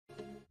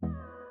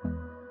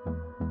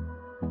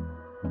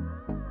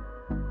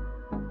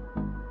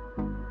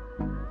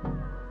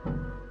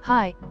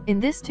Hi,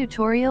 in this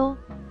tutorial,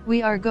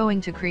 we are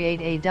going to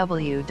create a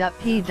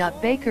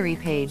WP.Bakery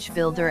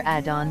PageBuilder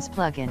add-ons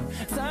plugin.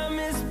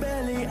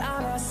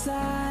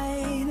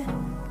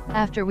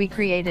 After we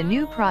create a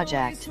new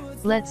project,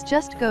 let's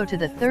just go to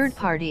the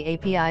third-party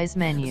APIs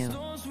menu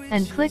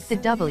and click the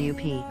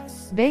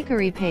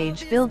WP.Bakery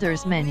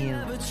PageBuilders menu.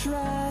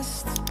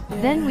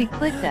 Then we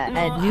click the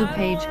Add New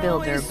Page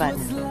Builder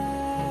button.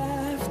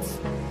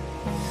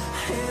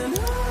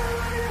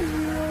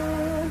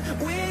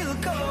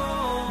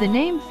 The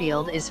name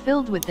field is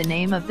filled with the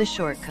name of the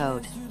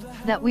shortcode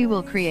that we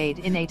will create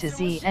in A to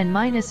Z and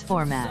minus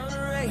format.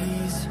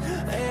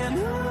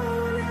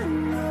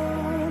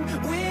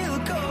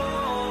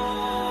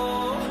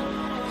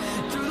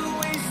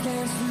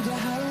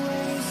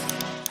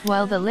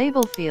 While the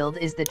label field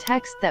is the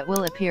text that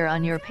will appear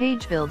on your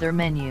page builder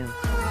menu.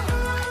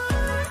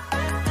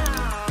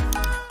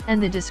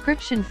 And the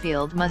description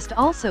field must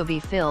also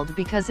be filled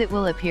because it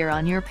will appear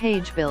on your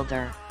page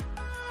builder.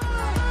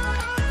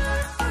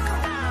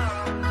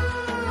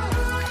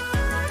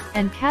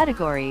 And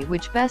category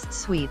which best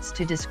suits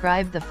to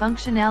describe the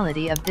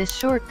functionality of this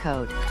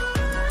shortcode.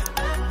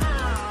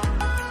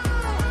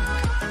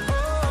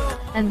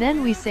 And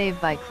then we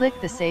save by click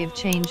the Save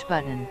Change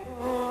button.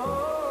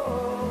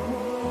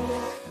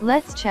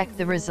 Let's check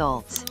the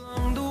results.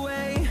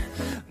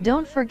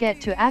 Don't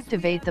forget to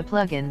activate the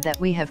plugin that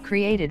we have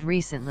created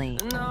recently.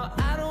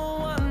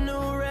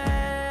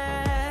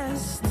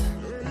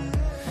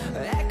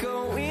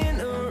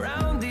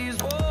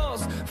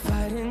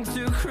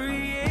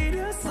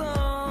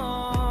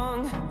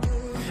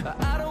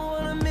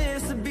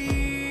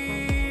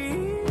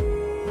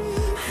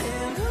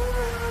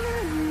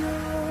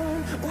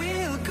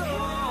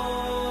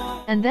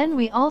 And then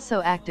we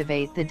also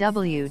activate the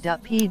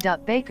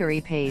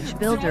WP.Bakery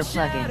PageBuilder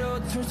plugin.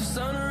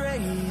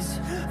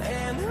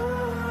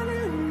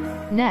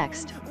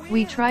 Next,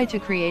 we try to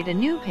create a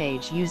new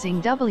page using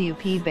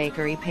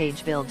WP.Bakery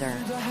PageBuilder.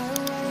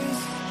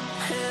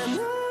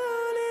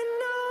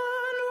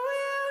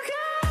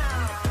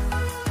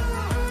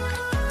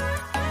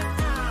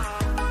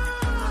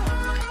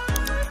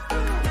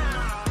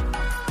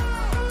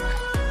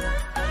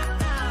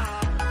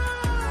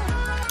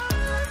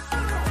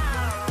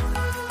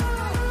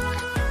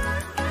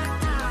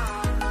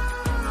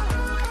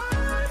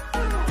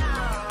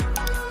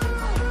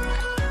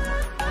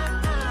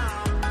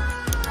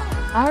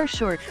 Our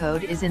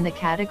shortcode is in the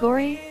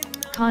category,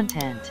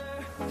 Content.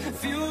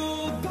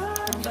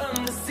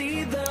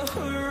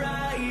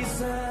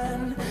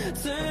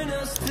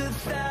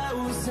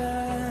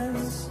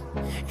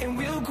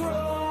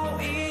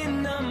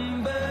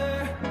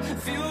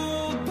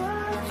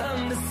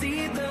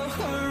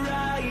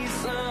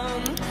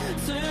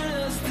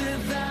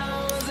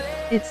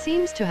 It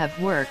seems to have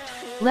worked.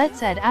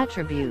 Let's add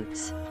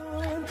attributes.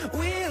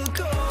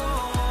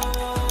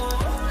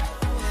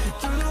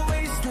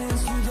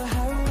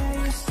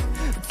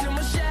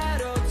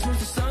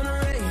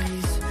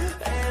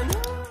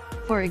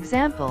 For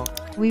example,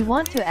 we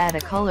want to add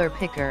a color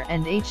picker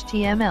and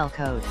HTML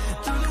code.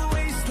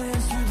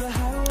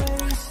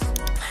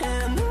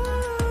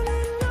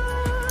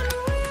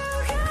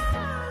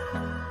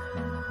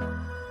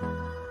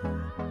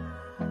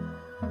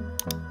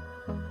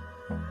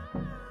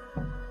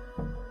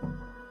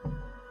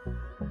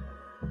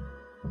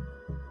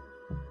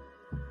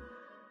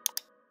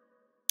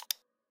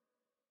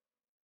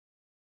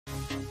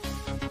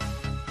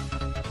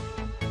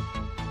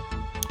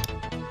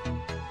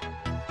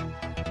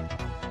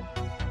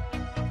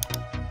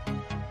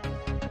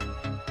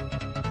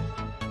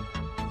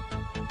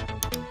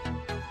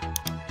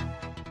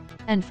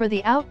 And for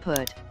the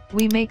output,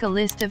 we make a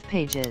list of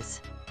pages.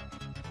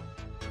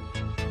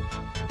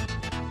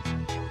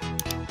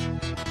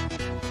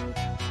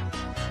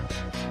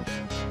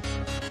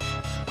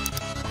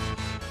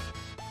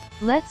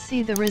 Let's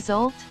see the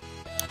result.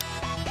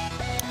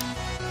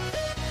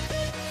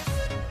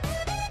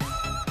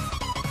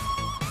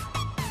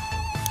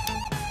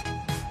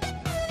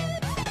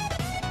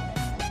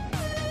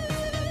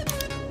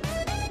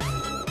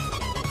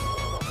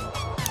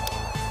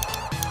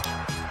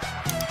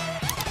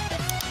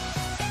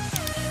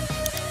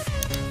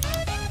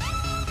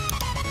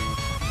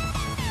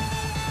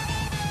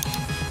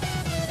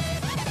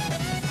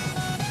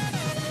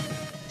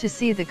 To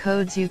see the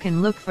codes, you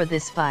can look for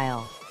this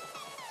file.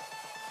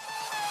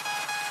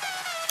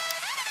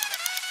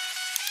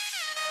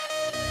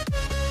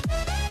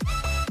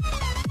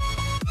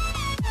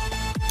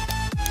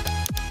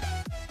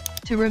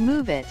 To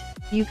remove it,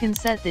 you can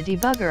set the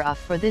debugger off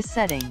for this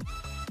setting.